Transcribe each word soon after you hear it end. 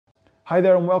Hi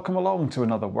there and welcome along to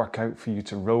another workout for you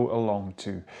to row along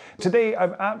to. Today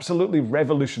I'm absolutely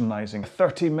revolutionising a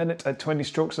 30-minute at 20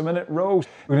 strokes a minute row.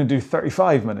 We're going to do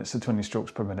 35 minutes at 20 strokes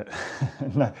per minute.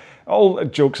 Now, all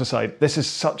jokes aside, this is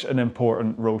such an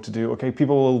important row to do, okay?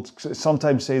 People will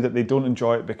sometimes say that they don't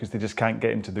enjoy it because they just can't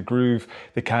get into the groove,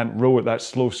 they can't row at that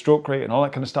slow stroke rate and all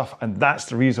that kind of stuff, and that's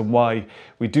the reason why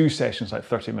we do sessions like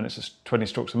 30 minutes at 20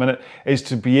 strokes a minute, is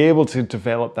to be able to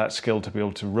develop that skill to be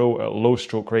able to row at a low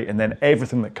stroke rate and then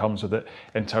everything that comes with it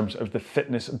in terms of the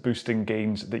fitness boosting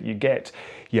gains that you get.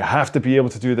 You have to be able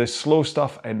to do this slow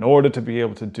stuff in order to be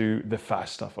able to do the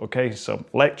fast stuff, okay? So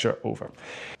lecture over.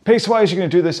 Pace-wise, you're going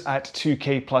to do this at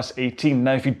 2K plus 18.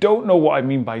 Now, if you don't know what I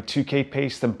mean by 2K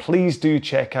pace, then please do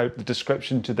check out the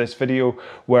description to this video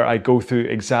where I go through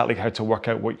exactly how to work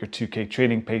out what your 2K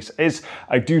training pace is.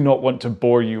 I do not want to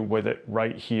bore you with it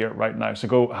right here, right now. So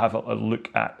go have a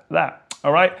look at that.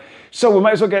 All right, so we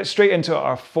might as well get straight into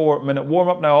our 4-minute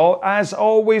warm-up now. As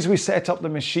always, we set up the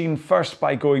machine first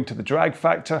by going to the drag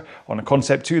factor. On a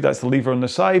Concept 2, that's the lever on the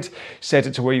side. Set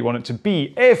it to where you want it to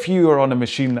be. If you are on a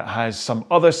machine that has some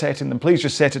other setting, then please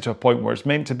just set it to a point where it's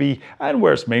meant to be. And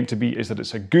where it's meant to be is that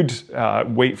it's a good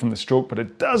weight from the stroke, but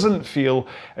it doesn't feel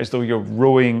as though you're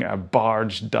rowing a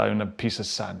barge down a piece of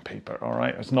sandpaper, all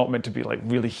right? It's not meant to be like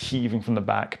really heaving from the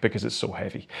back because it's so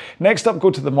heavy. Next up, go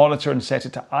to the monitor and set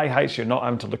it to eye height so you're not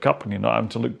having to look up and you're not having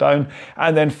to look down.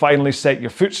 And then finally set your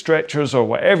foot stretchers or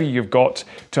whatever you've got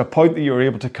to a point that you're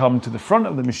able to come to the front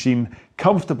of the machine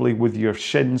comfortably with your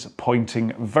shins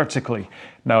pointing vertically.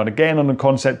 Now, and again on the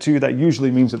Concept 2, that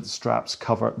usually means that the straps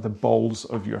cover the balls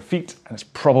of your feet, and it's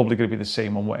probably going to be the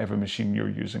same on whatever machine you're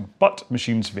using, but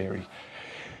machines vary.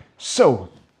 So,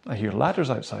 I hear ladders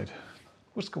outside.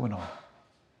 What's going on?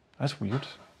 That's weird.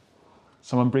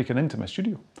 Someone breaking into my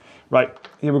studio. Right,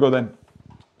 here we go then.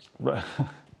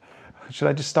 Should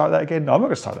I just start that again? No, I'm not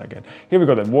going to start that again. Here we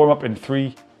go then. Warm up in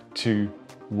 3, 2,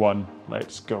 1.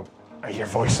 Let's go. I hear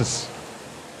voices.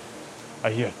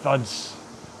 I hear thuds.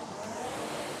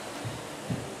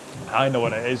 I know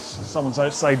what it is. Someone's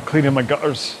outside cleaning my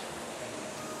gutters.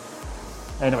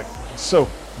 Anyway, so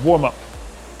warm up.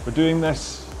 We're doing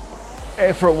this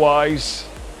effort-wise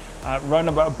at round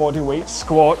about a body weight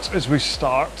squat as we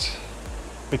start,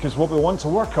 because what we want to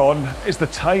work on is the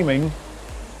timing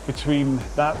between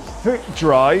that foot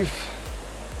drive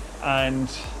and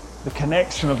the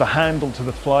connection of the handle to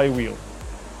the flywheel.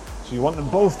 So you want them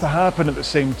both to happen at the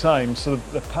same time so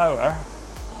that the power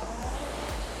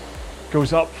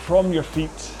goes up from your feet,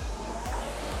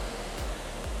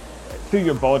 through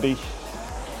your body,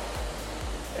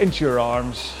 into your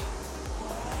arms,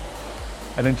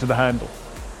 and into the handle.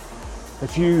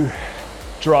 If you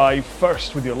drive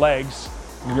first with your legs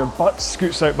and your butt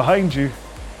scoots out behind you,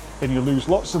 then you lose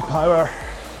lots of power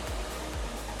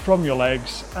from your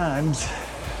legs, and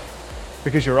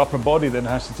because your upper body then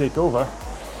has to take over,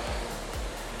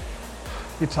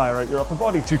 you tire out your upper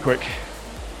body too quick.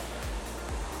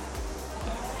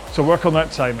 So work on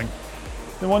that timing.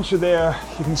 Then once you're there,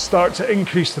 you can start to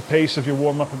increase the pace of your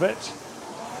warm-up a bit.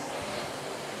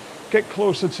 Get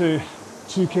closer to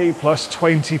 2K plus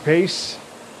 20 pace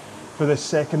for this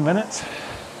second minute.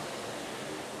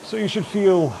 So you should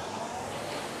feel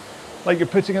like you're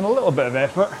putting in a little bit of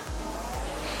effort.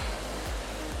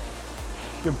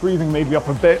 Your breathing may be up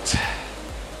a bit,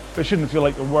 but it shouldn't feel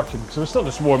like you're working, because we're still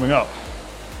just warming up.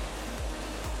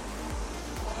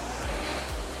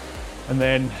 And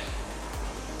then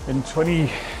in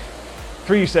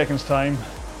 23 seconds time,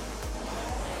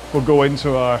 we'll go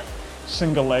into our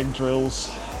single leg drills,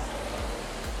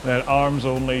 then arms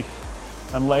only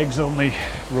and legs only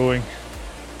rowing.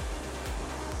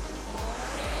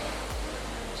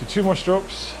 So 2 more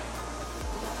strokes,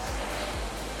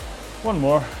 1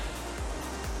 more.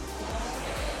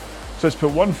 So let's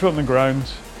put 1 foot on the ground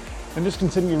and just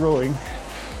continue rowing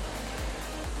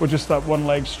with just that 1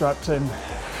 leg strapped in.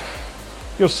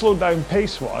 You'll slow down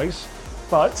pace-wise,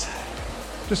 but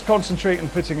just concentrate on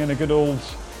putting in a good old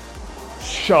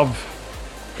shove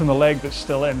from the leg that's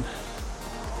still in.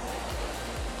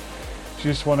 You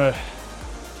just want to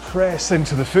press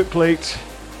into the foot plate,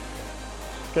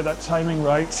 get that timing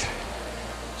right,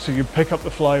 so you pick up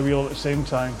the flywheel at the same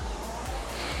time.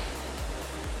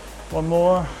 1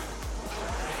 more.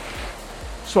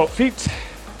 Swap feet.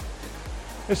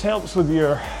 This helps with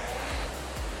your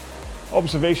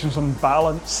observations on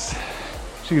balance,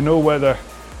 so you know whether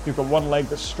you've got one leg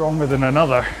that's stronger than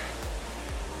another,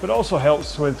 but also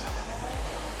helps with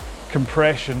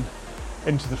compression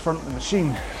into the front of the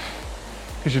machine,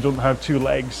 because you don't have 2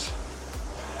 legs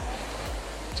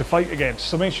to fight against.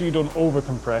 So make sure you don't over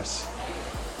compress.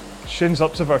 Shins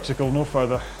up to vertical, no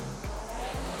further.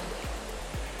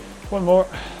 One more.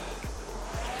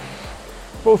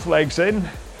 Both legs in,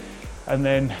 and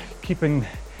then keeping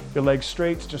your legs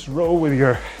straight, just row with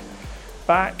your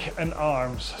back and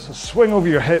arms. So swing over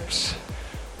your hips,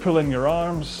 pull in your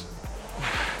arms,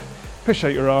 push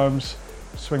out your arms,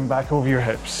 swing back over your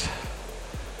hips.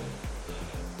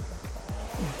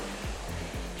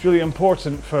 It's really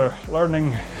important for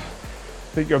learning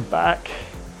that your back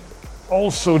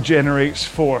also generates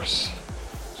force.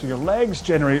 So your legs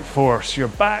generate force, your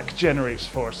back generates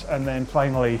force, and then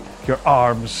finally your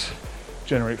arms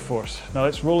generate force. Now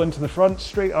let's roll into the front,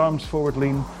 straight arms forward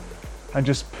lean, and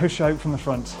just push out from the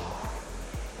front.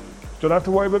 Don't have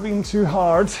to worry about being too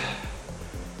hard.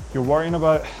 You're worrying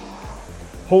about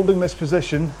holding this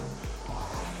position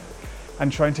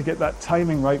and trying to get that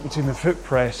timing right between the foot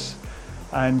press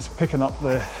and picking up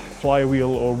the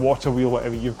flywheel or water wheel,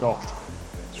 whatever you've got.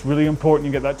 It's really important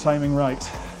you get that timing right.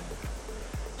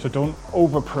 So don't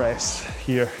overpress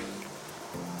here.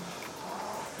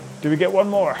 Do we get one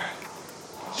more?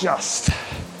 Just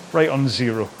right on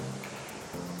 0.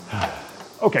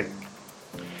 Okay.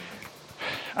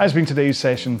 As being today's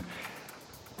session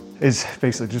is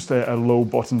basically just a low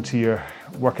bottom tier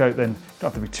workout, then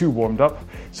don't have to be too warmed up.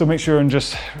 So make sure and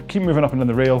just keep moving up and down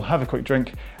the rail, have a quick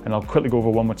drink, and I'll quickly go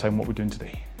over one more time what we're doing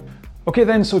today. Okay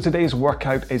then, so today's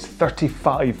workout is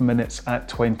 35 minutes at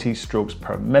 20 strokes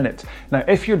per minute. Now,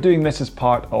 if you're doing this as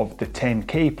part of the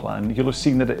 10K plan, you'll have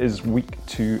seen that it is week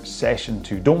 2, session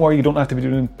 2. Don't worry, you don't have to be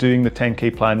doing the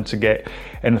 10K plan to get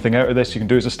anything out of this. You can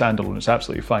do it as a standalone, it's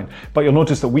absolutely fine. But you'll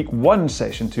notice that week 1,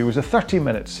 session 2 was a 30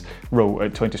 minutes row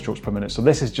at 20 strokes per minute. So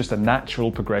this is just a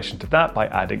natural progression to that by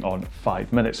adding on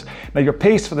 5 minutes. Now, your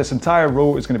pace for this entire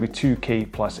row is going to be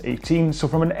 2K plus 18. So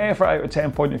from an effort out of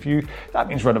 10 point of view, that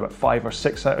means run about 5 or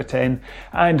 6 out of 10.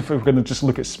 And if we're going to just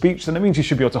look at speech, then it means you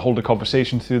should be able to hold a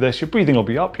conversation through this. Your breathing will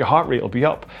be up, your heart rate will be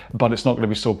up, but it's not going to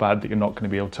be so bad that you're not going to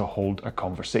be able to hold a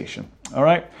conversation. All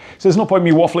right, so there's no point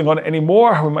in me waffling on it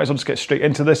anymore. We might as well just get straight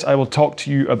into this. I will talk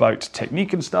to you about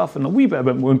technique and stuff and a wee bit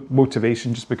about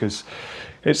motivation, just because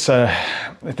it's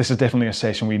this is definitely a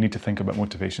session where you need to think about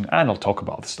motivation, and I'll talk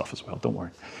about other stuff as well, don't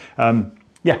worry.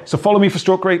 Yeah, so follow me for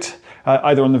stroke rate,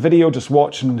 either on the video, just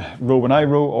watch and row when I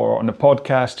row, or on the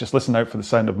podcast, just listen out for the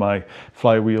sound of my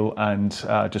flywheel and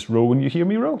just row when you hear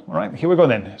me row. All right, here we go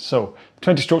then. So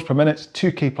 20 strokes per minute,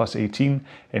 2K plus 18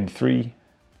 in 3,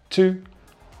 2,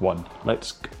 1.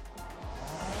 Let's go.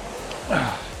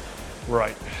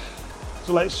 Right,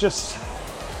 so let's just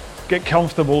get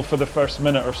comfortable for the first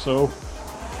minute or so.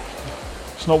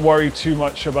 Let's not worry too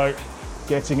much about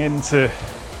getting into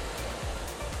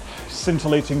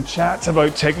scintillating chat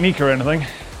about technique or anything.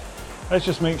 Let's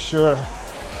just make sure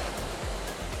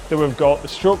that we've got the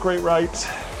stroke rate right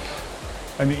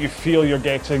and that you feel you're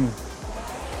getting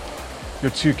your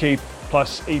 2K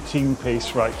plus 18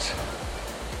 pace right.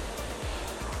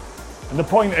 And the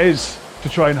point is to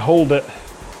try and hold it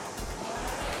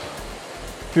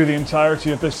through the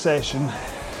entirety of this session.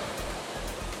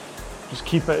 Just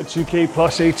keep it at 2K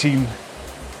plus 18.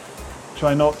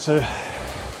 Try not to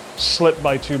slip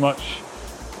by too much,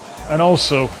 and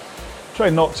also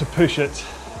try not to push it.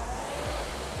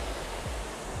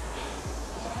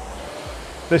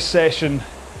 This session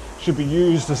should be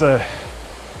used as a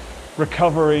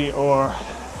recovery or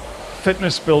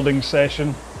fitness building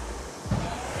session,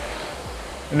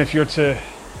 and if you're to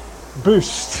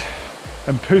boost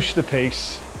and push the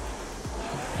pace,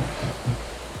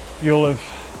 you'll have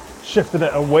shifted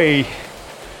it away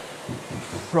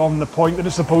from the point that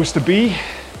it's supposed to be.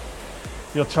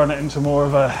 You'll turn it into more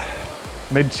of a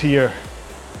mid-tier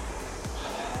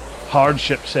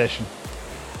hardship session.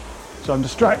 So I'm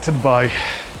distracted by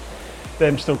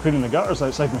them still cleaning the gutters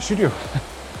outside my studio.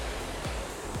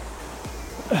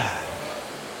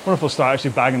 Wonder if they'll start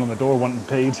actually banging on the door wanting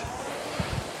paid.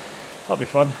 That'll be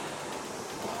fun.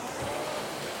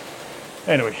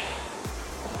 Anyway,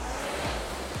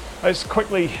 let's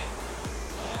quickly,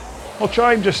 I'll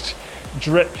try and just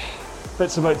drip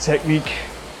bits about technique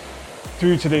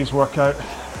through today's workout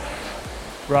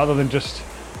rather than just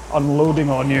unloading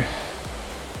on you.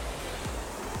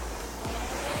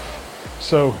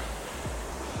 So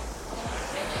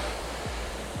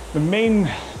the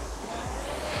main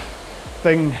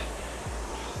thing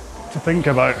to think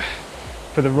about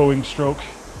for the rowing stroke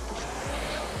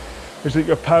is that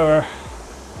your power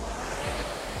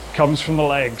comes from the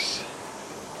legs.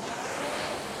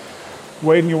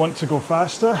 When you want to go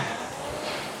faster,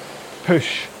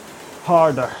 push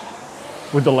harder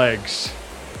with the legs.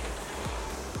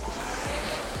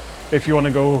 If you want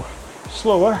to go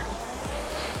slower,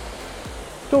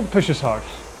 don't push as hard.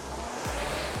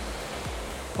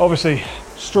 Obviously,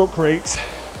 stroke rate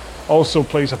also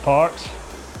plays a part.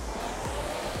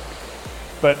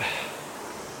 But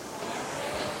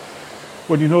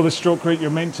when you know the stroke rate you're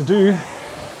meant to do,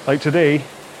 like today,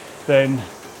 then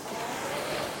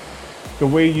the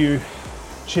way you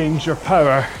change your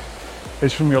power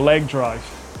is from your leg drive.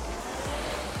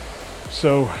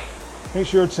 So make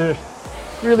sure to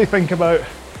really think about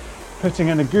putting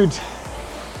in a good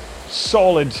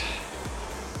solid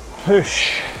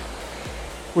push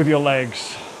with your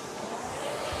legs,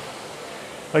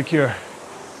 like you're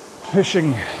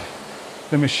pushing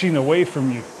the machine away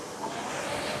from you.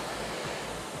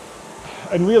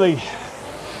 And really,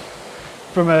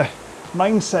 from a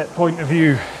mindset point of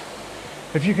view,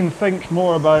 if you can think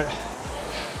more about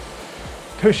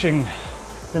pushing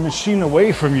the machine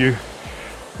away from you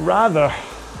rather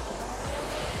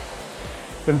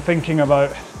than thinking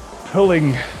about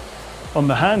pulling on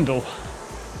the handle,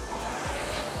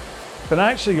 then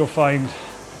actually you'll find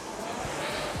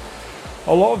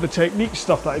a lot of the technique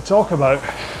stuff that I talk about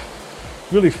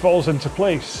really falls into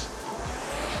place,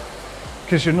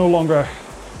 because you're no longer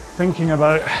thinking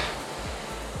about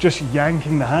just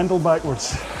yanking the handle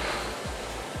backwards.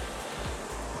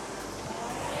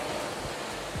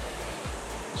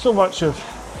 So much of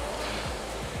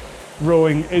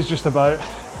rowing is just about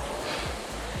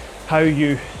how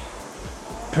you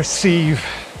perceive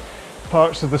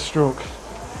parts of the stroke.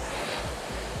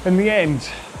 In the end,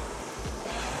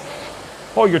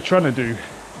 all you're trying to do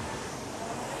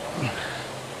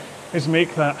is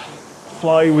make that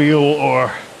flywheel or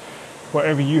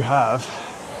whatever you have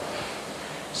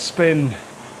spin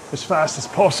as fast as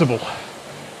possible.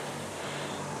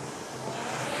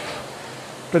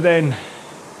 But then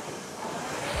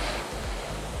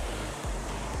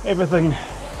everything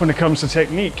when it comes to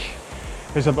technique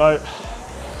is about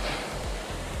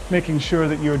making sure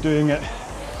that you're doing it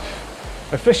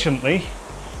efficiently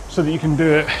so that you can do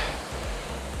it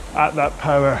at that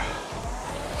power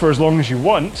for as long as you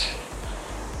want,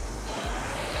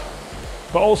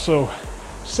 but also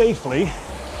safely,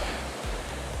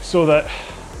 so that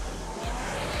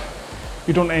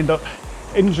you don't end up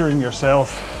injuring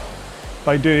yourself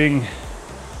by doing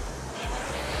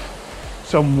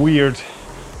some weird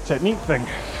technique thing.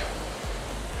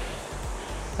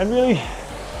 And really,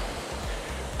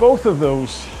 both of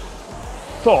those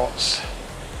thoughts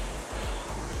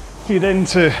feed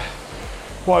into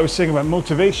what I was saying about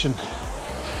motivation,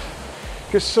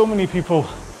 because so many people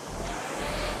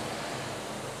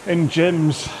in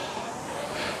gyms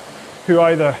who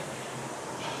either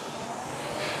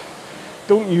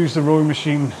don't use the rowing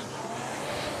machine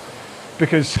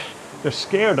because they're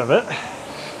scared of it,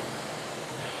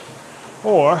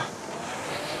 or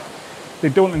they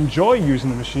don't enjoy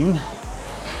using the machine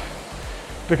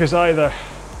because either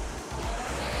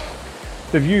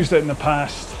they've used it in the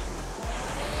past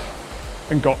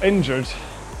and got injured,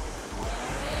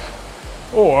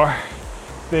 or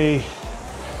they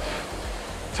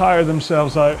tire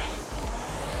themselves out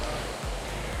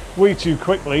way too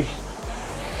quickly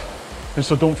and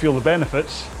so don't feel the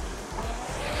benefits,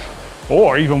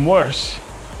 or even worse,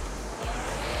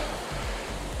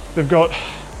 they've got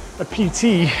a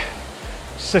PT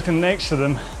sitting next to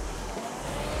them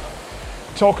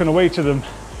talking away to them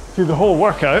through the whole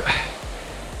workout,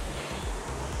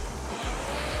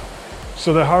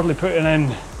 so they're hardly putting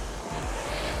in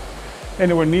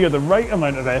anywhere near the right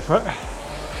amount of effort,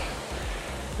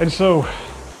 and so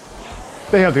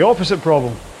they have the opposite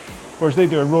problem, whereas they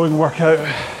do a rowing workout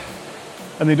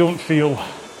and they don't feel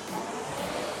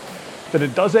that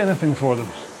it does anything for them.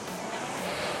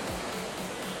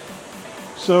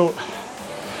 So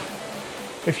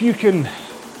if you can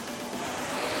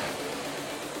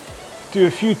do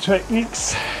a few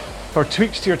techniques or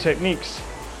tweaks to your technique,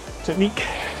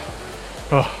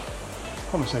 what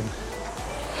am I saying?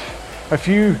 A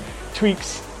few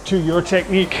tweaks to your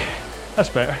technique, that's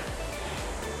better,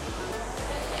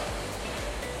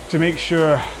 to make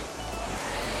sure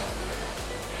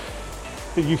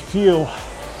that you feel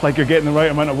like you're getting the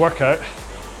right amount of workout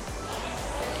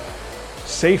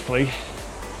safely,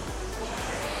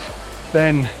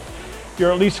 then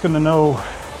you're at least going to know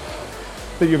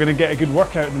that you're going to get a good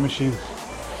workout in the machine.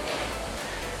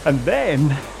 And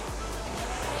then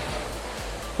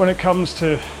when it comes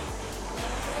to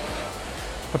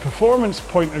a performance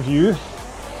point of view,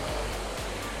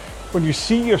 when you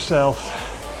see yourself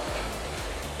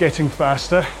getting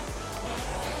faster,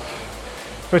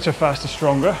 fitter, faster,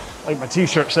 stronger, like my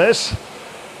t-shirt says,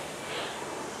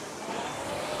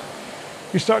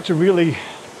 you start to really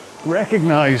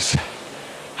recognize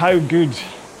how good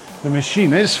the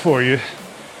machine is for you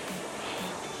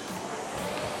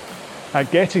at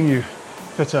getting you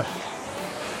fitter,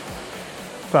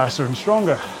 faster and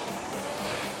stronger.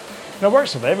 And it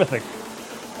works with everything.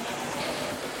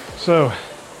 So,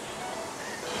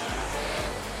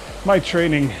 my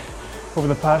training over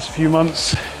the past few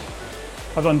months,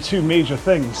 I've done two major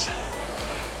things.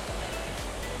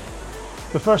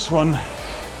 The first one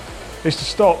is to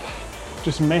stop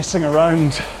just messing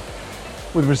around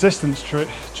with resistance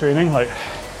training, like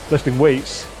lifting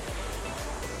weights.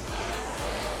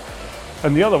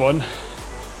 And the other one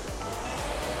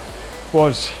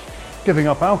was giving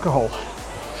up alcohol.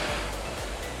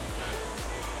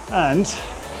 And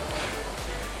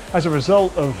as a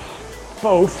result of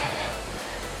both,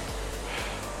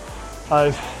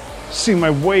 I've seen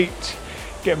my weight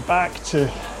get back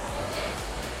to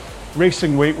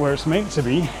racing weight where it's meant to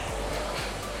be.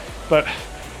 But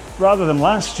rather than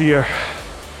last year,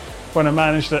 when I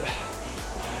managed it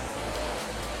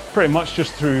pretty much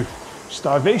just through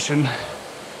starvation,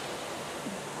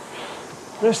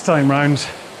 this time round,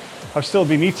 I've still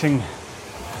been eating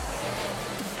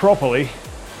properly,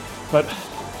 but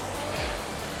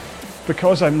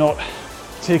because I'm not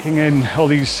taking in all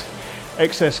these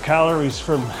excess calories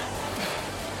from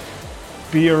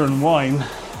beer and wine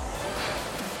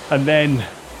and then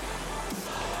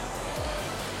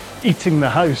eating the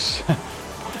house.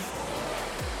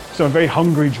 So I'm very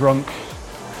hungry drunk.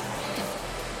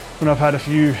 When I've had a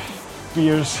few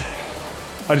beers,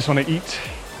 I just want to eat.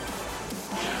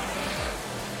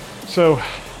 So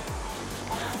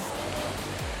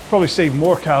probably save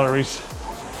more calories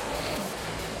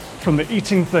from the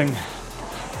eating thing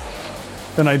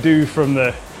than I do from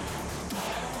the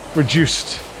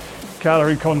reduced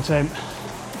calorie content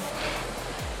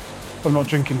of not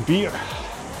drinking beer.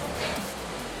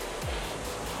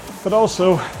 But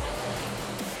also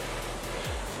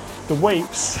the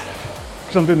weights,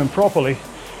 because I'm doing them properly,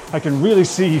 I can really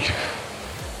see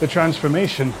the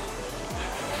transformation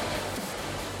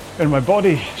in my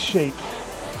body shape.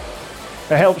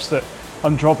 It helps that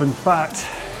I'm dropping fat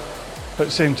at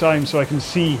the same time, so I can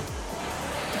see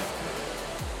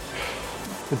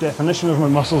the definition of my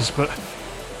muscles. But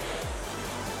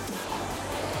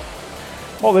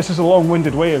all this is a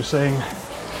long-winded way of saying,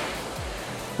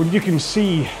 when you can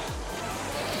see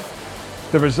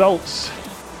the results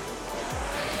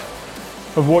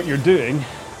of what you're doing,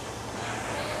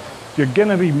 you're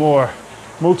gonna be more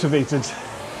motivated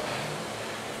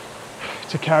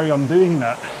to carry on doing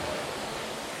that.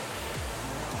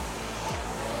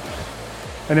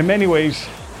 And in many ways,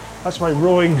 that's why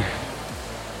rowing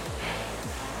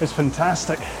is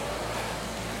fantastic,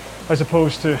 as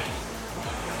opposed to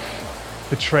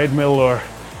the treadmill or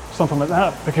something like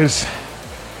that, because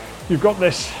you've got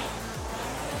this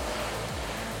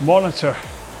monitor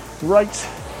right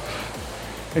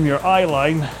in your eye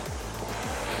line,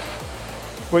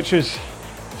 which is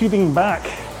feeding back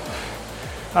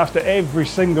after every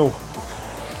single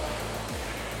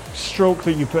stroke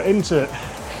that you put into it,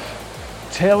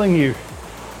 telling you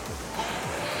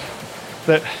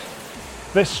that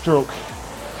this stroke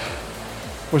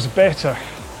was better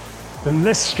than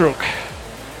this stroke,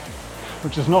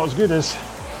 which is not as good as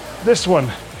this one,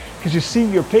 because you see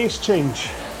your pace change.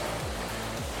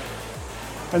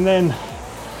 And then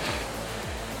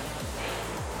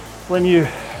when you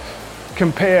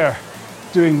compare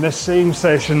doing this same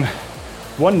session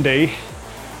one day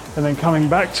and then coming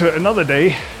back to it another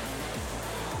day,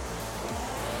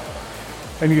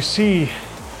 and you see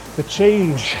the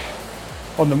change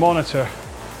on the monitor,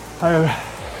 how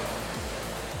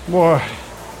more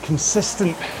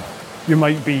consistent you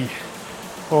might be,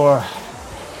 or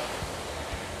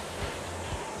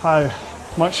how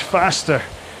much faster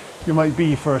you might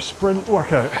be for a sprint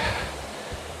workout.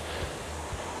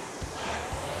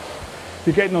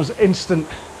 You're getting those instant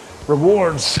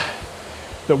rewards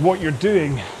that what you're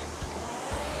doing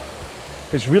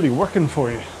is really working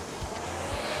for you.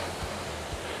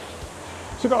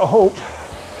 So I've got to hope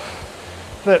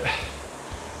that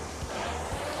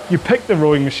you picked the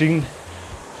rowing machine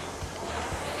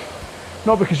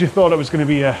not because you thought it was going to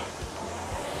be a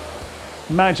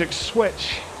magic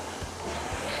switch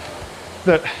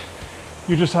that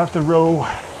you just have to row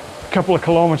a couple of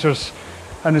kilometers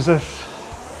and as if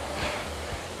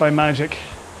by magic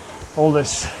all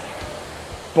this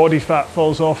body fat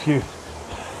falls off you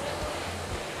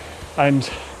and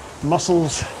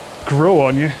muscles grow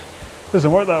on you. It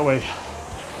doesn't work that way.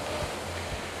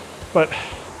 But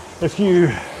if you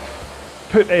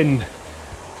put in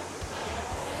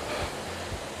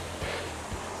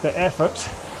the effort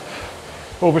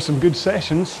over some good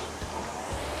sessions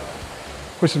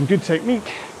with some good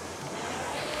technique,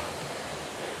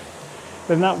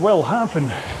 then that will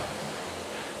happen.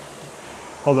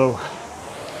 Although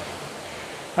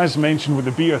as mentioned with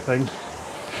the beer thing,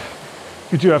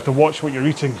 you do have to watch what you're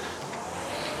eating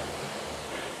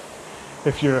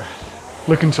if you're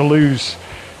looking to lose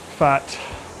fat,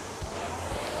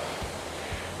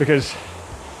 because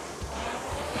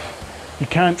you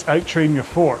can't out-train your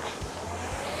fork.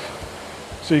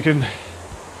 So you can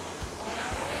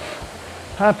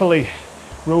happily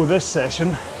row this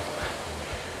session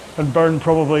and burn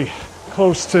probably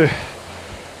close to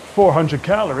 400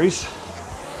 calories,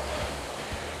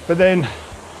 but then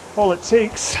all it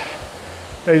takes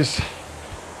is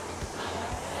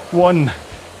one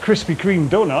Krispy Kreme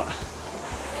donut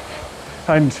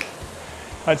and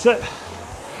that's it.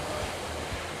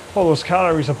 All those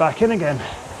calories are back in again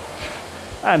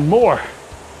and more.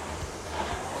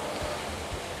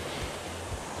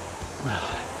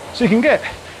 So you can get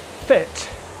fit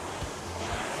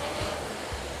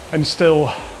and still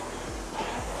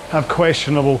have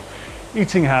questionable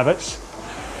eating habits.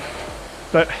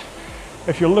 But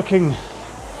if you're looking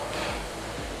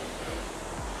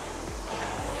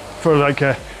for like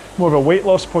a more of a weight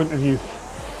loss point of view,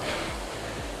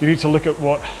 you need to look at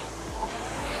what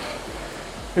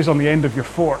is on the end of your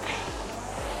fork.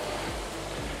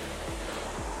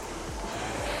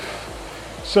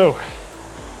 So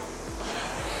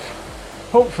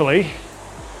hopefully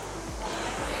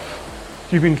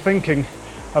you've been thinking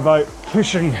about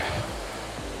pushing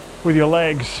with your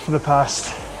legs for the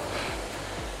past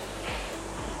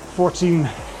 14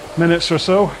 minutes or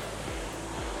so,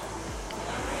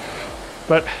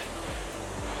 but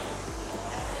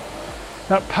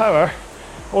that power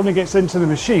only gets into the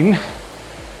machine,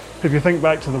 if you think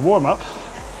back to the warm-up,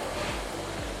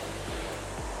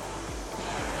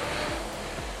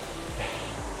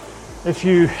 if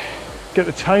you get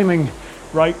the timing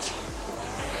right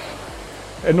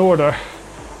in order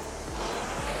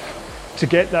to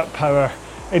get that power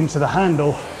into the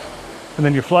handle and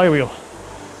then your flywheel.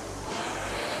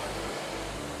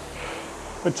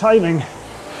 But timing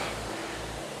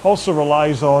also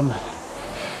relies on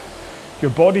your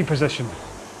body position.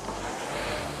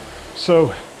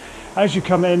 So as you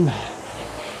come in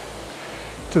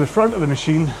to the front of the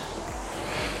machine,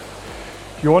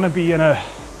 you want to be in a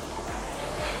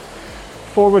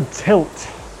forward tilt.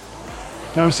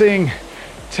 Now I'm saying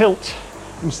tilt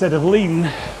instead of lean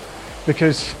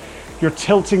because you're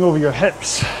tilting over your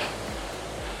hips.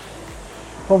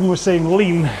 Problem with saying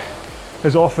lean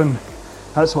is often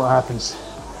that's what happens.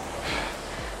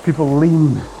 People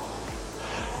lean,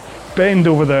 bend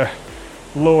over their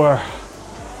lower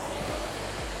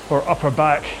or upper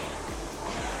back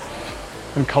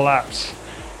and collapse.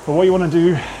 But what you want to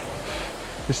do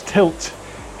is tilt,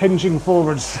 hinging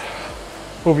forwards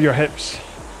over your hips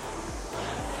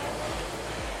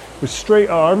with straight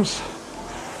arms,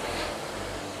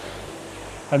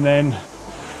 and then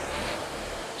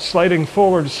sliding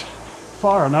forwards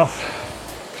far enough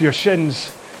for your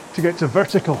shins to get to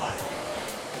vertical.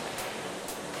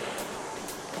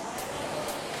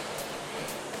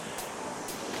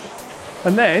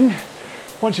 And then,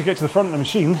 once you get to the front of the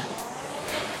machine,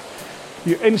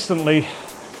 you instantly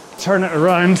turn it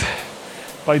around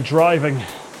by driving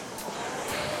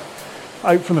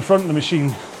out from the front of the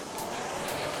machine,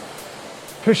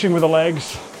 pushing with the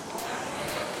legs.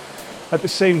 At the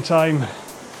same time,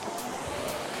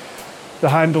 the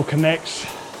handle connects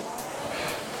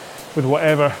with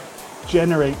whatever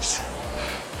generates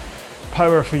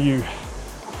power for you.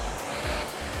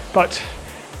 But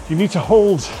you need to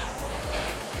hold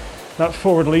that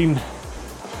forward lean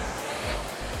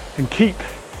and keep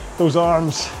those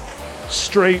arms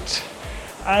straight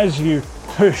as you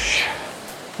push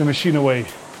the machine away.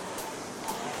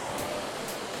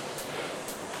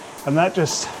 And that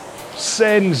just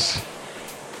sends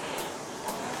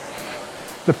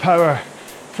the power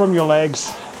from your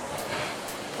legs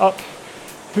up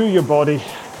through your body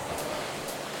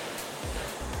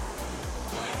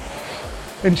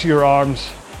into your arms,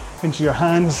 into your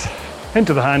hands,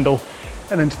 into the handle,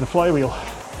 and into the flywheel.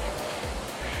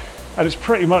 And it's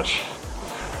pretty much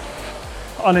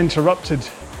uninterrupted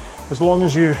as long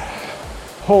as you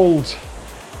hold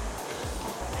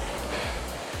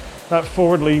that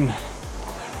forward lean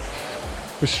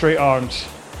with straight arms.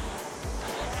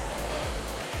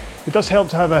 It does help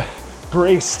to have a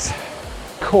braced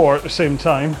core at the same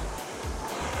time.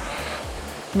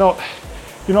 You're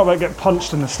not about to get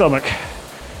punched in the stomach,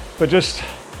 but just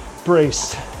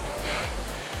braced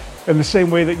in the same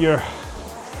way that your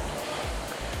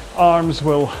arms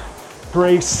will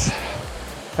brace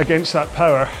against that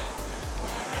power,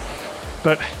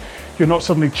 but you're not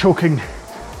suddenly choking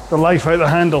the life out of the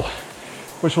handle,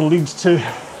 which will lead to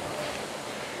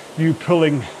you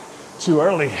pulling too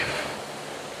early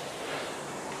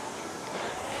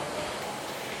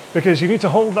because you need to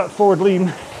hold that forward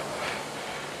lean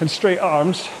and straight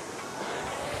arms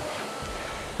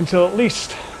until at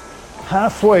least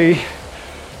halfway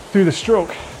through the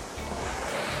stroke.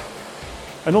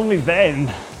 And only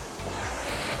then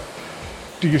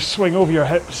do you swing over your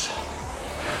hips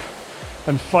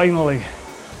and finally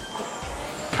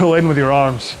pull in with your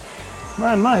arms.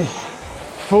 Man, my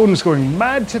phone's going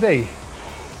mad today.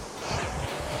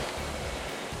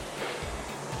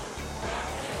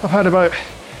 I've had about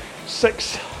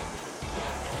 6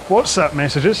 WhatsApp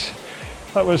messages.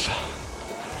 That was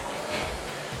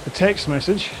a text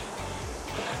message.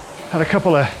 Had a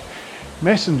couple of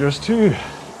messengers too.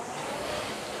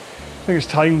 I think it's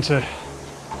time to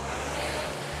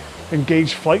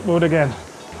engage flight mode again.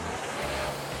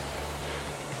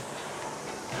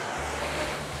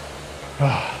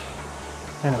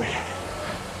 Anyway,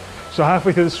 so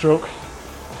halfway through the stroke,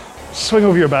 swing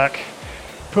over your back,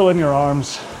 pull in your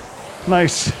arms,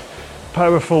 nice,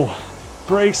 powerful,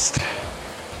 braced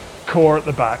core at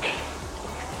the back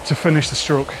to finish the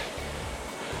stroke.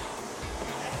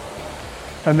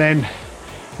 And then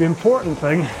the important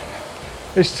thing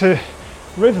is to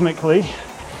rhythmically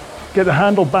get the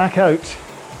handle back out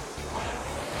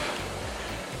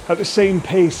at the same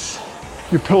pace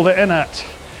you pulled it in at.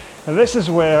 And this is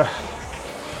where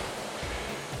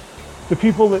the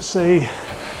people that say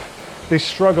they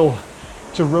struggle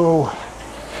to row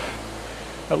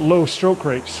at low stroke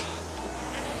rates,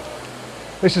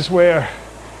 this is where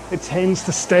it tends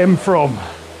to stem from,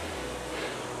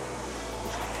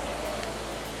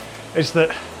 is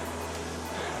that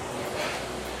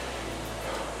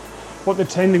what they're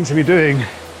tending to be doing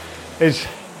is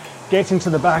getting to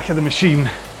the back of the machine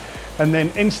and then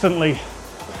instantly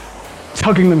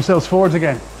tugging themselves forwards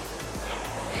again.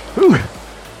 Ooh.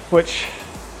 Which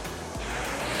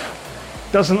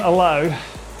doesn't allow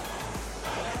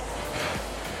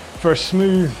for a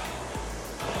smooth,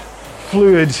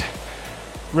 fluid,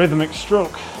 rhythmic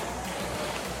stroke.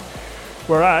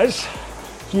 Whereas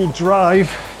if you drive,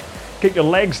 get your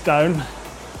legs down,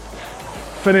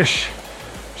 finish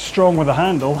strong with the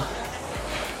handle,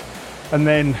 and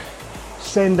then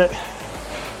send it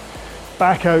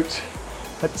back out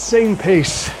at the same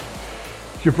pace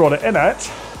you brought it in at,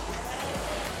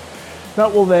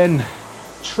 that will then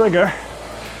trigger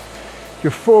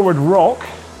your forward rock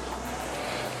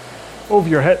over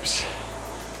your hips.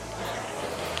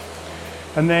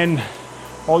 And then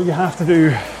all you have to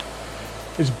do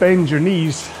is bend your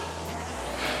knees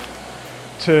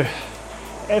to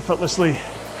effortlessly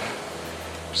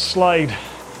slide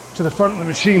to the front of the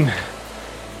machine.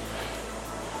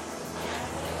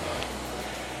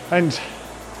 And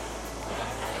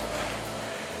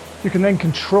you can then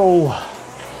control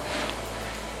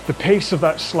the pace of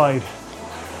that slide,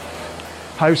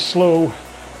 how slow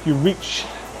you reach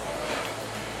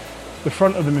the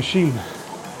front of the machine.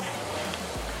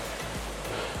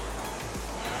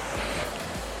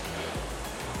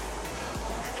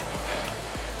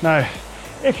 Now,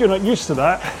 if you're not used to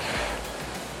that,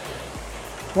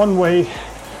 one way,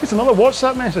 it's another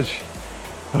WhatsApp message.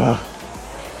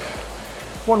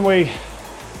 One way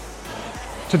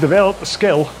to develop the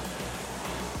skill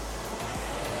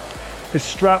is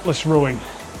strapless rowing.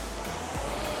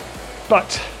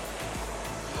 But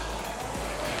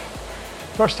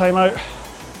first time out,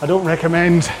 I don't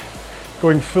recommend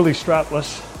going fully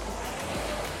strapless.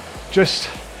 Just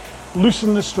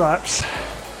loosen the straps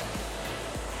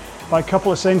by a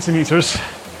couple of centimeters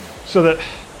so that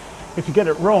if you get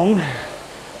it wrong,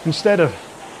 instead of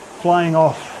flying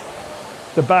off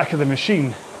the back of the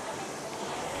machine,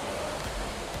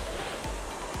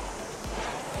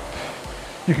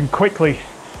 you can quickly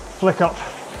flick up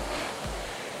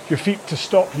your feet to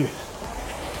stop you.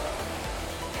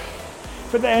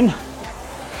 But then,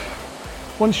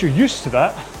 once you're used to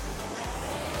that,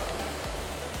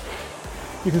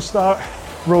 you can start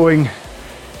rowing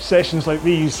sessions like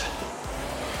these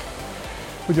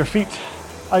with your feet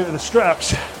out of the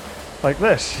straps like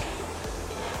this.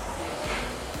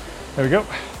 There we go.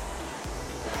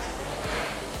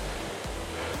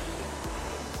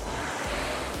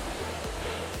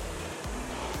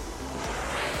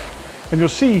 And you'll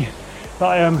see that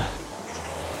I am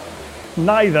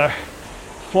neither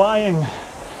flying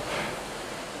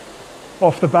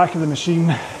off the back of the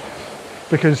machine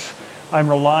because I'm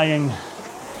relying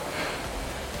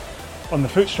on the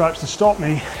foot straps to stop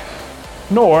me,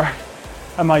 nor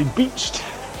am I beached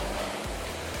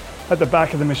at the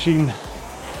back of the machine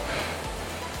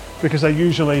because I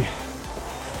usually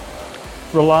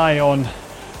rely on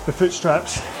the foot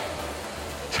straps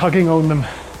tugging on them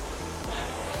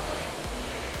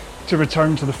to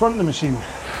return to the front of the machine.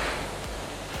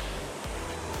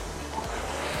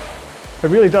 It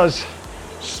really does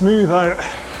smooth out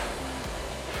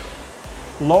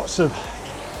lots of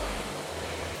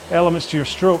elements to your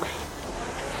stroke.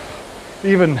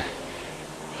 Even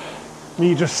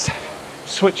me just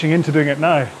switching into doing it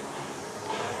now,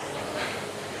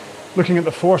 looking at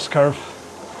the force curve,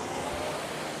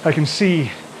 I can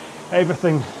see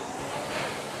everything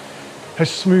has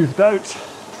smoothed out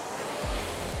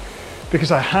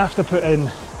because I have to put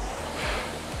in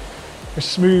a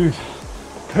smooth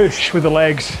push with the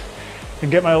legs and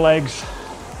get my legs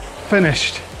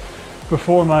finished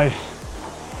before my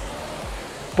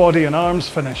body and arms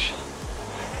finish.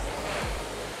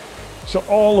 So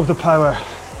all of the power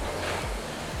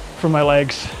from my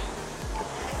legs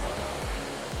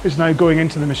is now going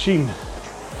into the machine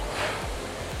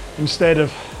instead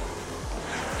of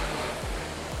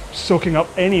soaking up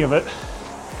any of it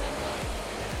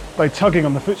by tugging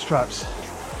on the foot straps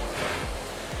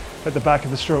at the back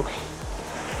of the stroke.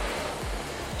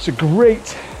 It's a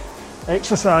great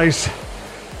exercise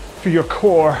for your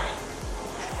core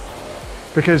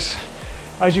because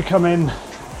as you come in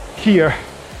here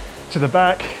to the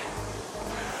back,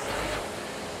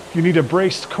 you need a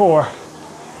braced core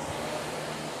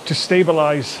to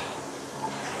stabilize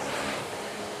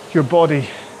your body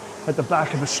at the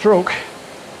back of the stroke.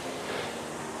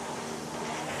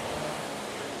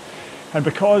 And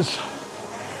because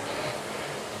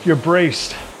you're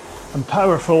braced and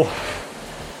powerful,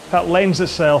 that lends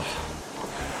itself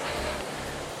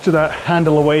to that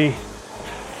handle away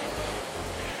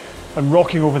and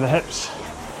rocking over the hips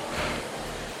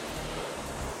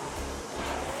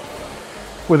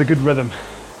with a good rhythm.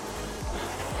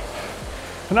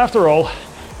 And after all,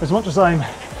 as much as I'm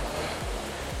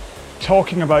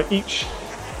talking about each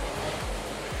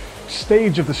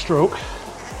stage of the stroke,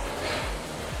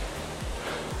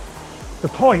 the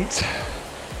point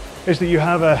is that you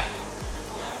have a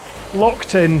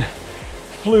locked in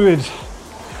fluid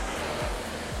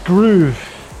groove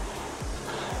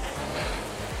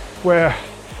where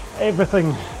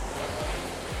everything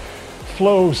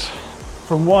flows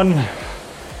from one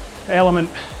element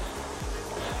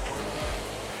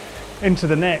into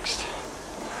the next.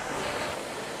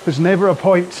 There's never a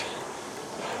point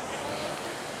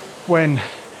when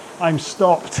I'm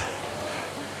stopped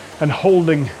and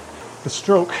holding the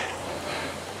stroke.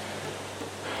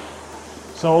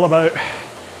 It's all about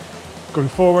going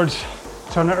forwards,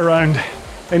 turn it around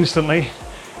instantly,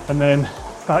 and then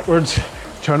backwards,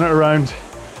 turn it around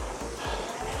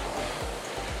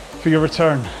for your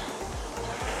return.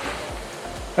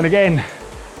 And again,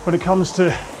 when it comes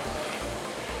to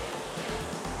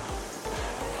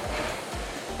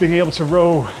being able to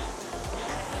row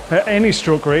at any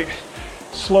stroke rate,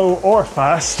 slow or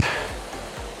fast,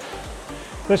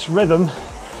 this rhythm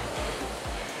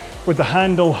with the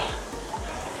handle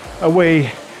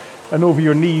away and over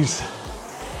your knees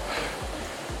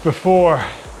before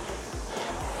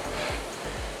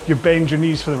you bend your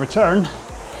knees for the return,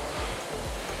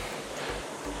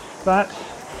 that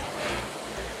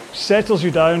settles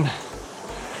you down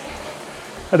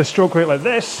at a stroke rate like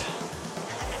this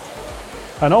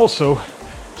and also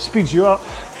speeds you up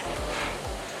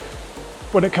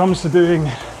when it comes to doing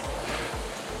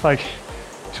like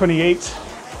 28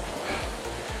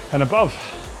 and above.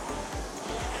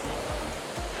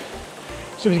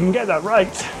 So if you can get that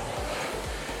right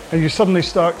and you suddenly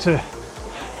start to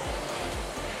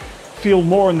feel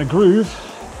more in the groove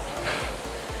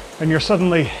and you're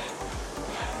suddenly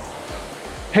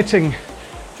hitting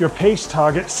your pace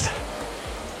targets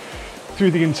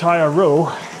through the entire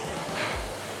row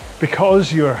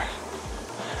because you're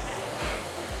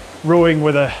rowing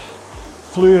with a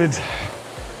fluid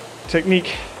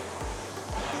technique,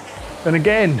 then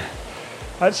again,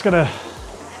 that's gonna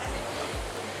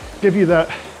give you that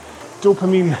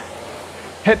dopamine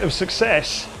hit of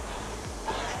success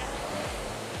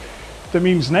that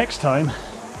means next time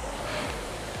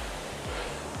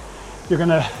you're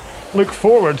gonna look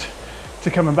forward to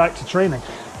coming back to training.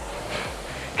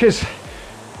 Because,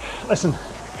 listen,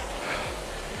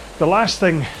 the last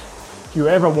thing you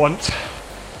ever want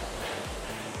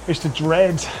is to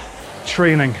dread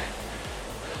training.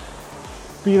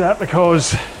 Be that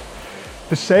because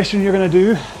the session you're going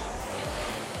to do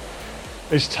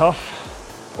is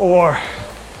tough, or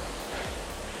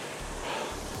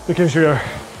because you're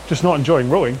just not enjoying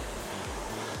rowing,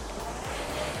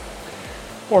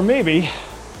 or maybe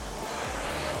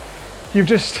you've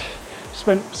just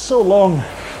spent so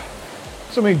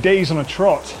many days on a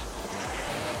trot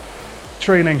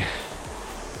training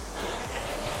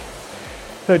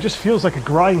that it just feels like a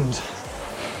grind.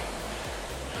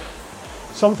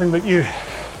 Something that you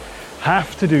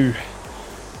have to do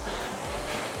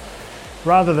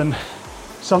rather than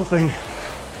something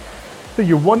that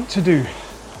you want to do.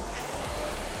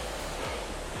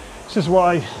 This is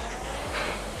why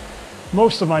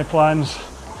most of my plans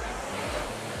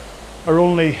are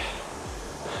only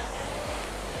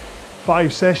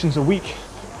 5 sessions a week.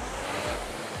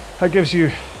 That gives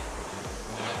you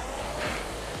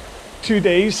 2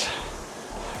 days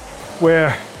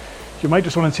where you might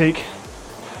just want to take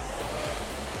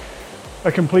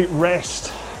a complete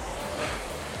rest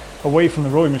away from the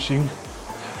rowing machine.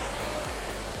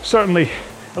 Certainly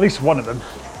at least one of them.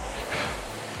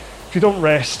 If you don't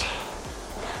rest,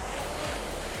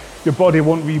 your body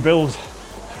won't rebuild.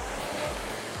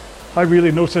 I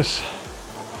really notice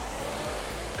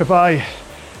if I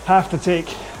have to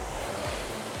take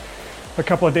a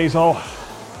couple of days off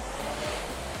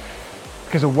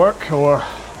because of work or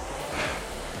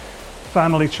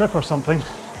family trip or something,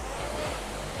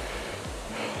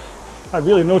 I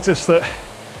really notice that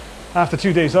after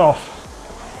 2 days off,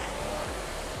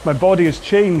 my body has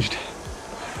changed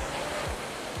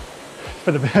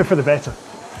for the better.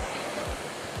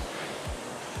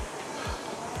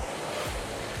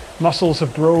 Muscles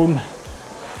have grown,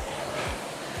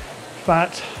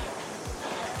 fat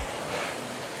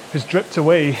has dripped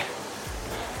away,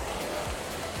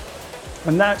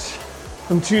 and that's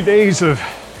from 2 days of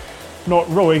not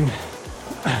rowing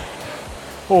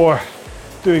or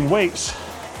doing weights.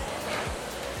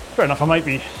 Fair enough, I might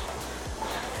be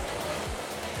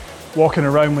walking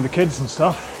around with the kids and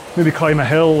stuff, maybe climb a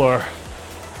hill or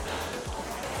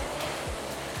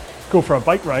go for a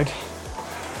bike ride,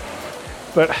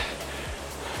 but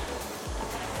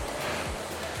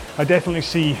I definitely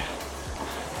see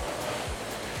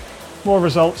more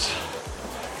results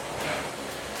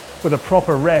with a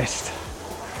proper rest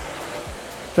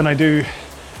than I do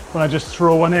when I just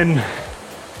throw one in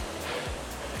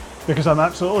because I'm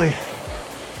absolutely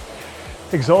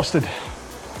exhausted.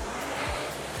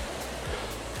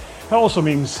 That also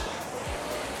means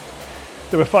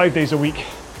that with 5 days a week,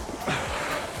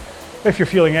 if you're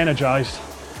feeling energized,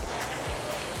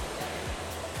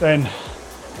 then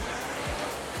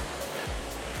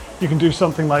you can do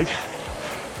something like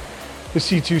the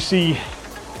C2C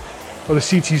or the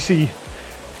CTC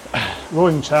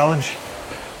rowing challenge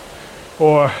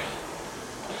or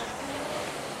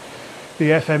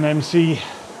the FMMC,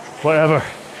 whatever.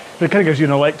 It kind of gives you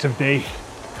an elective day.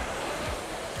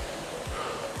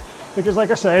 Because like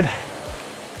I said,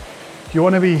 if you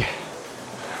want to be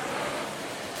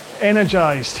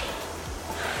energized,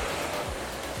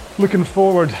 looking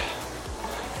forward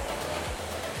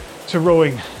to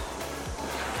rowing,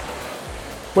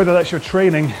 whether that's your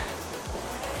training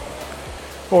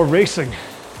or racing,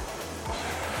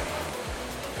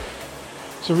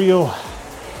 it's a real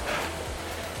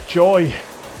joy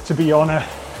to be on a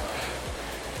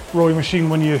rowing machine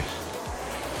when you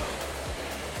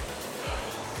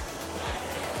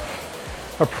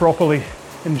are properly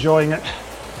enjoying it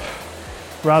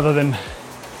rather than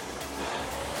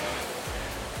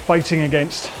fighting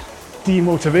against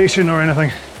demotivation or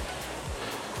anything.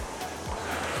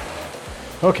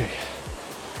 Okay.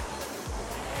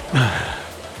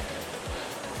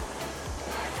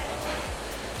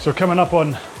 So coming up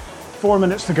on 4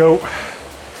 minutes to go,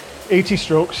 80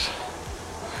 strokes.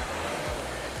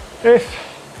 If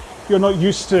you're not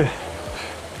used to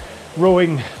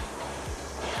rowing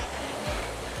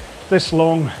this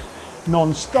long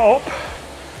non-stop,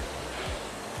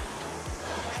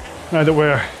 now that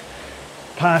we're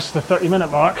past the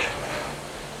 30-minute mark,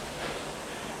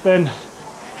 then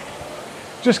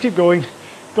just keep going.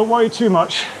 Don't worry too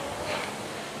much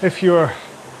if your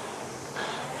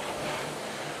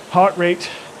heart rate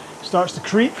starts to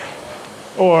creep,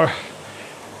 or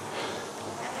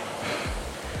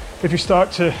if you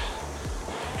start to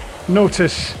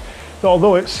notice that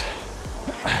although it's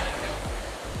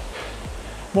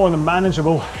more than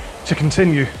manageable to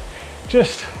continue,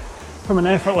 just from an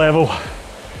effort level,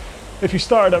 if you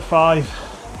started at 5,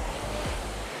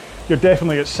 you're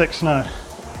definitely at 6 now.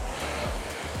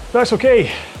 That's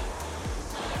okay.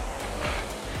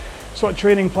 That's what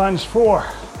training plan's for.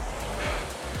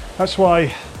 That's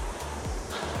why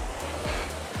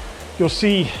you'll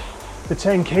see the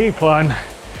 10K plan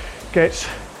gets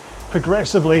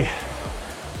progressively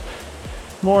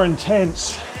more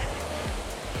intense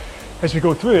as we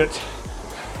go through it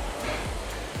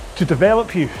to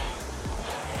develop you.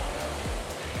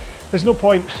 There's no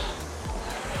point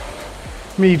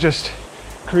me just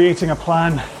creating a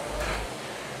plan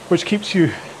which keeps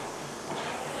you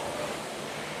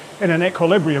in an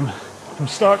equilibrium from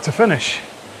start to finish.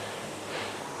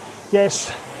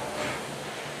 Yes,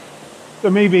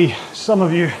 there may be some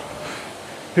of you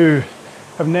who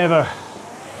have never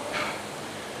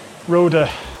rowed a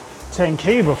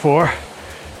 10K before,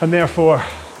 and therefore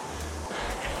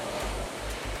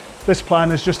this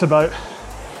plan is just about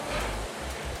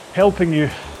helping you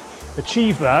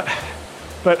achieve that.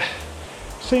 But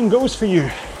same goes for you.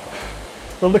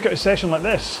 We'll look at a session like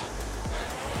this.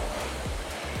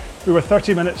 We were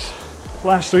 30 minutes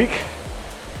last week,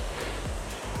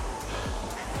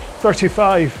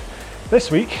 35 this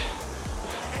week,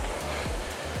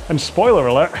 and spoiler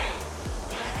alert,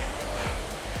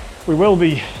 we will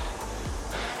be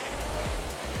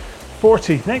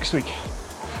 40 next week,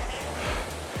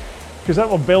 because that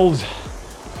will build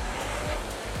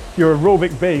your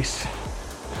aerobic base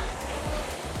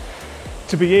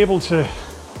to be able to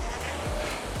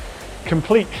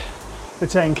complete the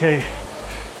 10K,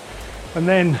 and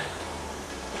then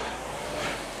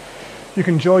you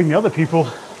can join the other people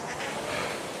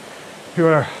who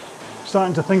are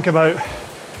starting to think about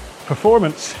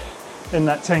performance in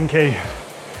that 10K,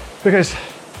 because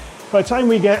by the time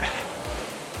we get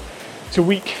to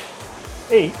week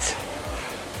 8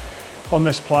 on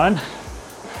this plan,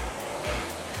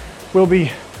 we'll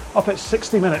be up at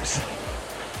 60 minutes.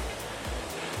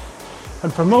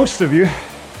 And for most of you,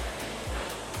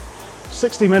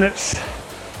 60 minutes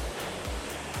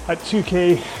at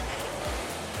 2K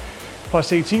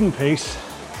plus 18 pace,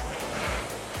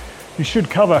 you should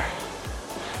cover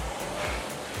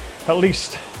at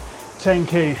least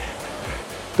 10K.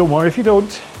 Don't worry if you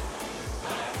don't.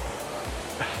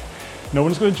 No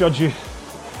one's going to judge you.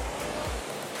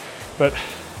 But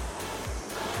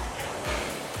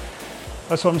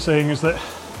that's what I'm saying, is that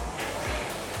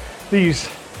these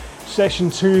session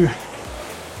 2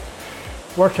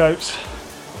 workouts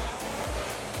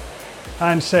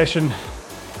and session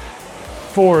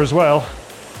 4 as well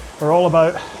are all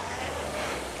about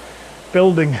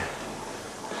building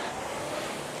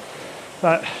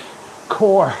that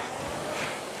core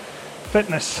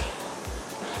fitness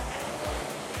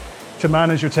to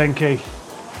manage your 10K,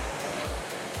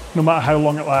 no matter how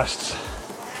long it lasts.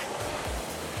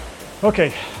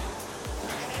 Okay,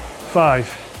 5,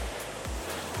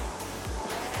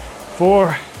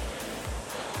 4,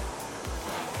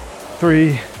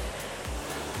 3,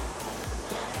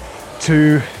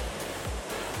 2,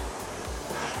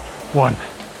 1.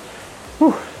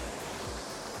 Whew.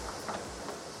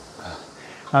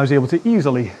 I was able to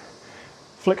easily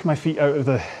flick my feet out of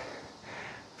the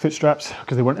foot straps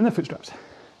because they weren't in the foot straps.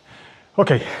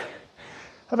 Okay,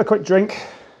 have a quick drink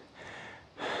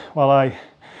while I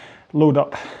load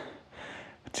up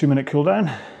a 2-minute cool down.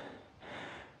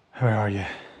 Where are you?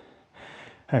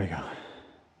 There we go.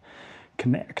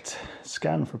 Connect,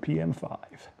 scan for PM5,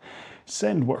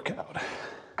 send workout.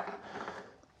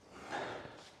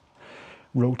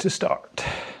 Row to start.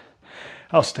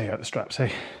 I'll stay out the straps,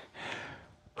 hey?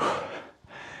 Just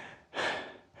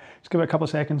give it a couple of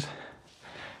seconds.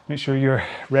 Make sure you're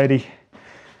ready.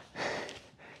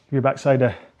 Give your backside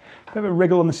a bit of a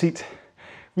wriggle on the seat.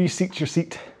 Reseat your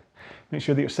seat. Make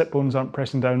sure that your sit bones aren't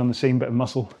pressing down on the same bit of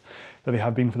muscle that they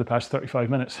have been for the past 35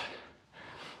 minutes.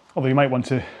 Although you might want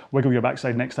to wiggle your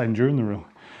backside next time during the row.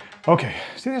 Okay,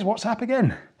 see this WhatsApp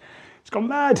again? It's gone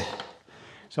mad.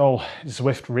 It's all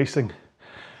Zwift racing.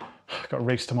 Got a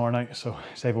race tomorrow night, so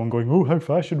it's everyone going, oh, how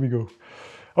fast should we go?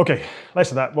 Okay,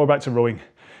 less of that, we're back to rowing.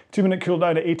 2-minute cool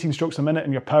down at 18 strokes a minute,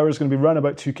 and your power is going to be around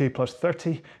about 2K plus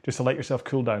 30, just to let yourself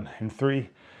cool down. In 3,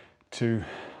 2,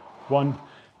 1,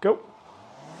 go.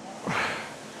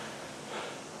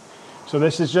 So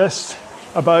this is just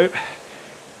about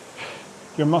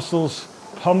your muscles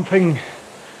pumping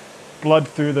blood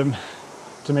through them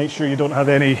to make sure you don't have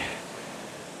any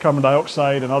carbon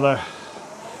dioxide and other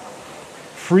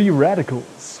free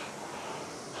radicals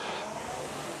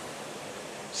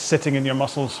sitting in your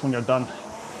muscles when you're done.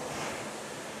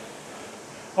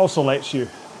 Also lets you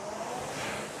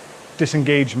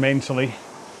disengage mentally.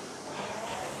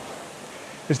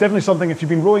 It's definitely something, if you've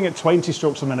been rowing at 20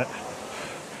 strokes a minute,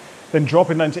 then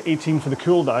dropping down to 18 for the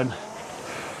cool down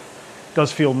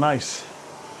does feel nice.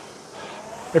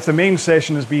 If the main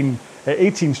session has been at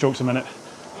 18 strokes a minute,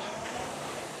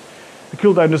 the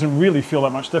cool down doesn't really feel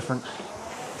that much different.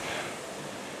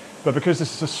 But because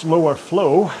this is a slower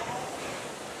flow,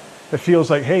 it feels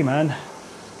like, hey man,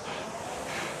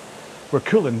 we're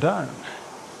cooling down.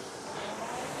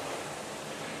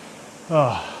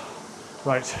 Oh,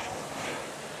 right.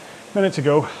 Minute to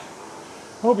go.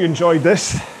 I hope you enjoyed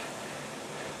this.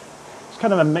 It's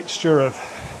kind of a mixture of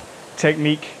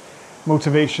technique,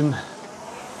 motivation,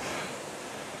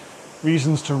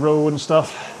 reasons to row and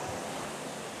stuff.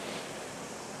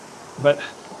 But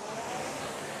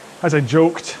as I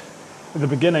joked at the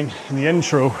beginning in the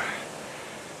intro,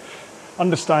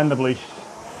 understandably,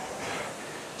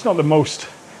 it's not the most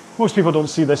people don't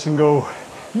see this and go,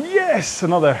 yes,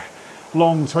 another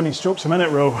long 20 strokes a minute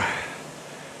row.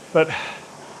 But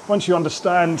once you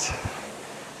understand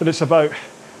that it's about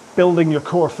building your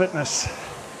core fitness,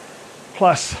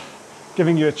 plus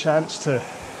giving you a chance to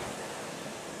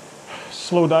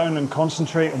slow down and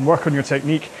concentrate and work on your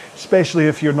technique, especially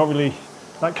if you're not really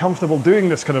that comfortable doing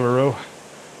this kind of a row,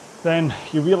 then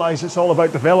you realize it's all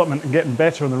about development and getting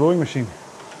better on the rowing machine.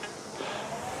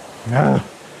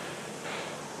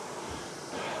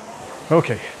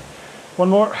 Okay, one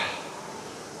more.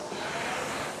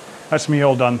 That's me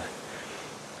all done.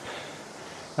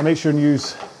 I make sure and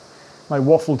use my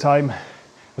waffle time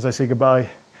as I say goodbye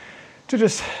to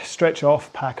just stretch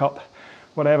off, pack up,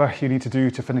 whatever you need to do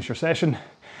to finish your session.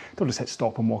 Don't just hit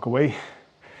stop and walk away.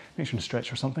 Make sure to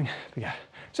stretch or something. But yeah.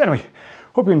 So anyway,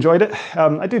 hope you enjoyed it.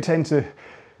 I do tend to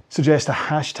suggest a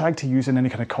hashtag to use in any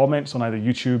kind of comments on either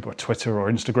YouTube or Twitter or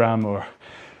Instagram or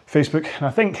Facebook. And I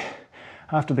think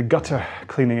after the gutter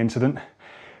cleaning incident,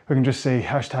 we can just say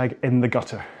hashtag in the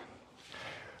gutter,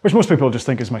 which most people just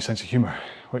think is my sense of humor,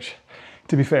 which,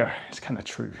 to be fair, is kind of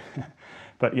true.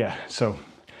 But yeah, so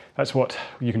that's what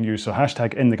you can use. So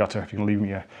hashtag in the gutter if you can leave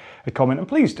me a comment. And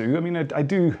please do. I mean, I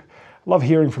do love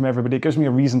hearing from everybody. It gives me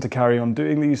a reason to carry on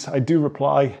doing these. I do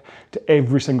reply to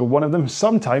every single one of them.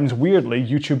 Sometimes, weirdly,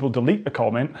 YouTube will delete a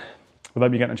comment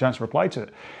without me getting a chance to reply to it.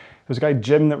 There was a guy,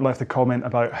 Jim, that left a comment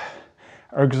about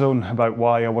ErgZone, about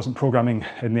why I wasn't programming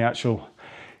in the actual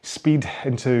speed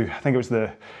into, I think it was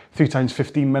the 3 times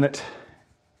 15 minute,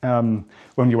 when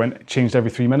you changed every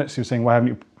 3 minutes. He was saying, why haven't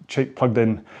you plugged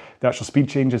in the actual speed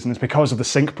changes? And it's because of the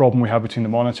sync problem we have between the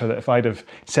monitor, that if I'd have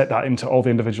set that into all the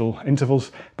individual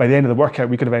intervals, by the end of the workout,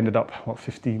 we could have ended up, about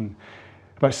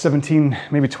 17,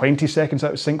 maybe 20 seconds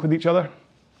out of sync with each other.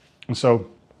 And so,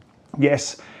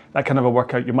 yes, that kind of a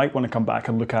workout, you might want to come back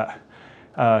and look at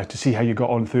to see how you got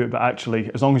on through it. But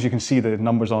actually, as long as you can see the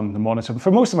numbers on the monitor,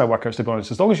 for most of my workouts, to be honest,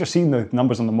 as long as you're seeing the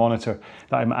numbers on the monitor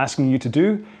that I'm asking you to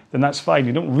do, then that's fine.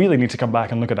 You don't really need to come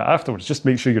back and look at it afterwards. Just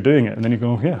make sure you're doing it, and then you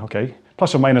go, yeah, okay.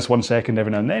 Plus or minus 1 second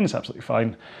every now and then is absolutely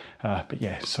fine. But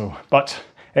yeah, but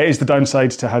it is the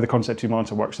downside to how the Concept 2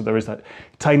 monitor works. So there is that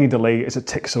tiny delay as it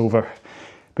ticks over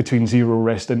between 0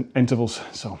 rest intervals.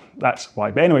 So that's why.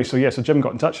 But anyway, so Jim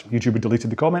got in touch. YouTube had deleted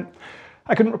the comment.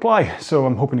 I couldn't reply, so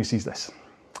I'm hoping he sees this.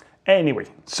 Anyway,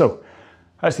 so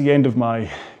that's the end of my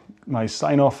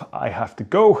sign off. I have to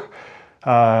go.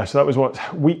 So that was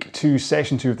week 2,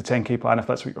 session 2 of the 10K plan, if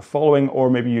that's what you're following, or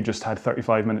maybe you just had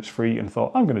 35 minutes free and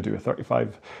thought, I'm going to do a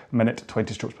 35-minute,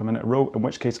 20 strokes per minute row, in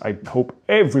which case I hope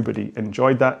everybody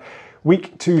enjoyed that.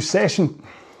 Week 2 session,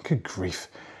 good grief.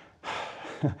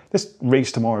 This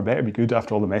race tomorrow better be good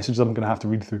after all the messages I'm going to have to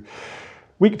read through.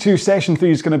 Week 2, session 3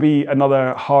 is going to be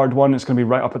another hard one. It's going to be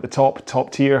right up at the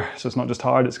top tier. So it's not just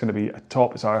hard, it's going to be a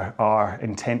top. It's our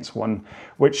intense one,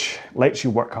 which lets you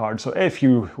work hard. So if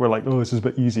you were like, oh, this is a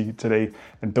bit easy today,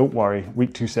 then don't worry.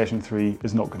 Week 2, session 3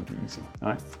 is not going to be easy. All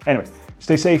right. Anyway,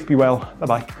 stay safe, be well.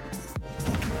 Bye-bye.